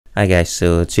Hi guys,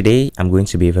 so today I'm going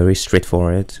to be very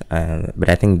straightforward, but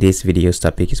I think this video's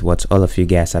topic is what all of you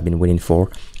guys have been waiting for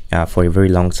a very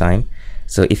long time.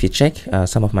 So if you check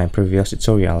some of my previous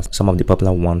tutorials, some of the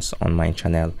popular ones on my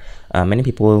channel, many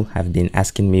people have been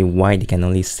asking me why they can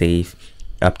only save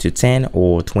up to 10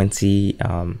 or 20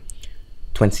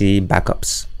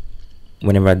 backups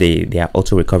whenever they are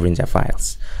auto recovering their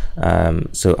files.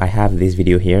 So I have this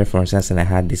video here, for instance, and I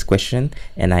had this question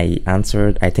and I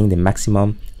answered. I think the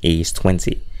maximum is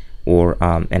 20. Or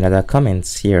another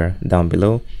comments here down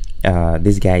below,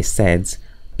 this guy said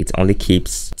it only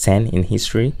keeps 10 in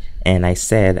history, and I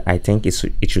said I think it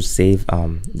should save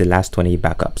the last 20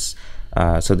 backups.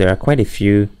 So there are quite a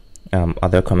few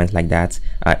other comments like that.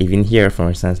 Even here, for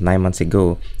instance, 9 months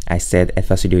ago, I said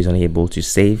FL Studio is only able to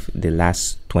save the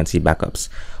last 20 backups.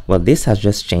 Well, this has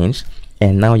just changed,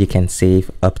 and now you can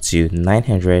save up to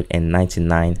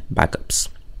 999 backups.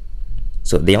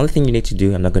 So the only thing you need to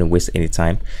do, I'm not going to waste any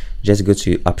time, just go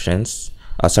to options.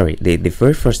 The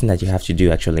very first thing that you have to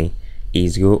do actually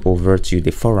is go over to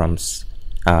the forums,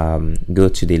 go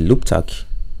to the Loop Talk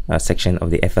section of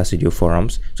the FL Studio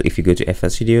forums. So if you go to FL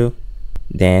Studio,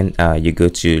 then you go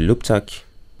to Loop Talk.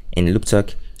 In Loop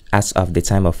Talk, as of the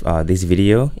time of this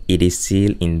video, it is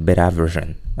still in beta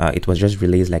version. It was just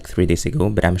released like 3 days ago,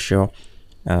 but I'm sure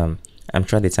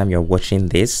the time you're watching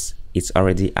this, it's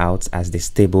already out as the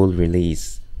stable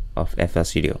release of FL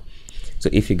Studio. So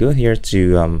if you go here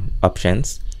to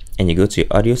options and you go to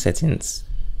audio settings,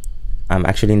 I'm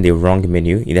actually in the wrong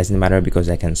menu. It doesn't matter because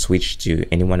I can switch to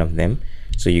any one of them.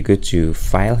 So you go to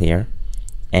file here,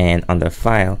 and under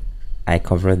file, I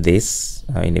covered this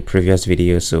in the previous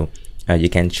video. So you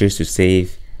can choose to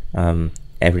save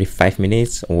every 5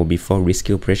 minutes or before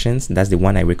risky operations. That's the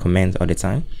one I recommend all the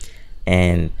time.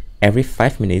 And every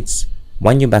 5 minutes,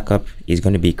 one new backup is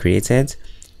going to be created,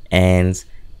 and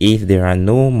if there are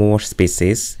no more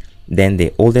spaces, then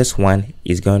the oldest one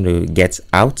is going to get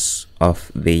out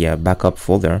of the backup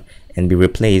folder and be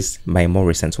replaced by a more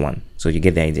recent one. So you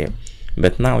get the idea.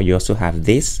 But now you also have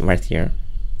this right here,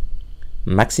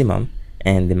 maximum,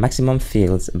 and the maximum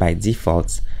fields by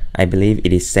default, I believe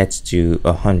it is set to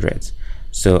 100.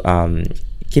 So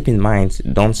keep in mind,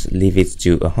 don't leave it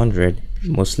to 100,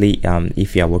 mostly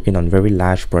if you are working on very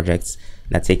large projects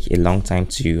that take a long time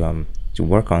to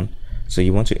work on. So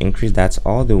you want to increase that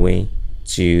all the way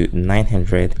to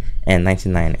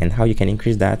 999. And how you can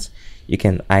increase that, you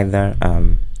can either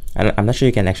I'm not sure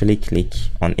you can actually click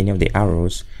on any of the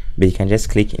arrows, but you can just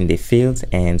click in the field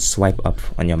and swipe up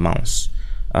on your mouse.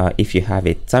 If you have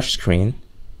a touch screen,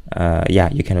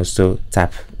 you can also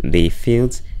tap the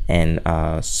field and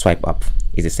swipe up.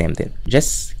 It's the same thing.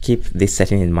 Just keep this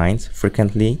setting in mind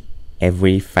frequently,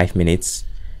 every 5 minutes,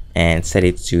 and set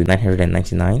it to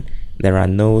 999. There are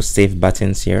no save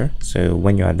buttons here, so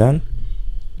when you are done,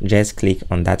 just click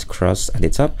on that cross at the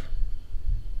top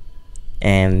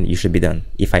and you should be done.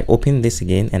 If I open this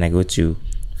again and I go to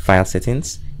file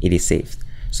settings, it is saved.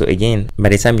 So again, by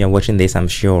the time you're watching this, I'm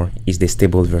sure it's the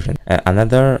stable version.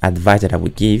 Another advice that I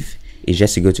would give is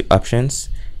just to go to options,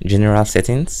 general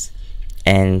settings,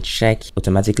 and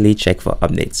automatically check for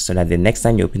updates, so that the next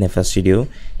time you open FL Studio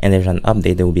and there's an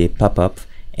update, there will be a pop-up,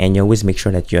 and you always make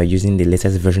sure that you are using the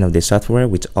latest version of the software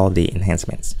with all the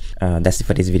enhancements. That's it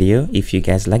for this video. If you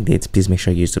guys liked it, please make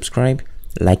sure you subscribe,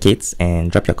 like it,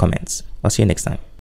 and drop your comments. I'll see you next time.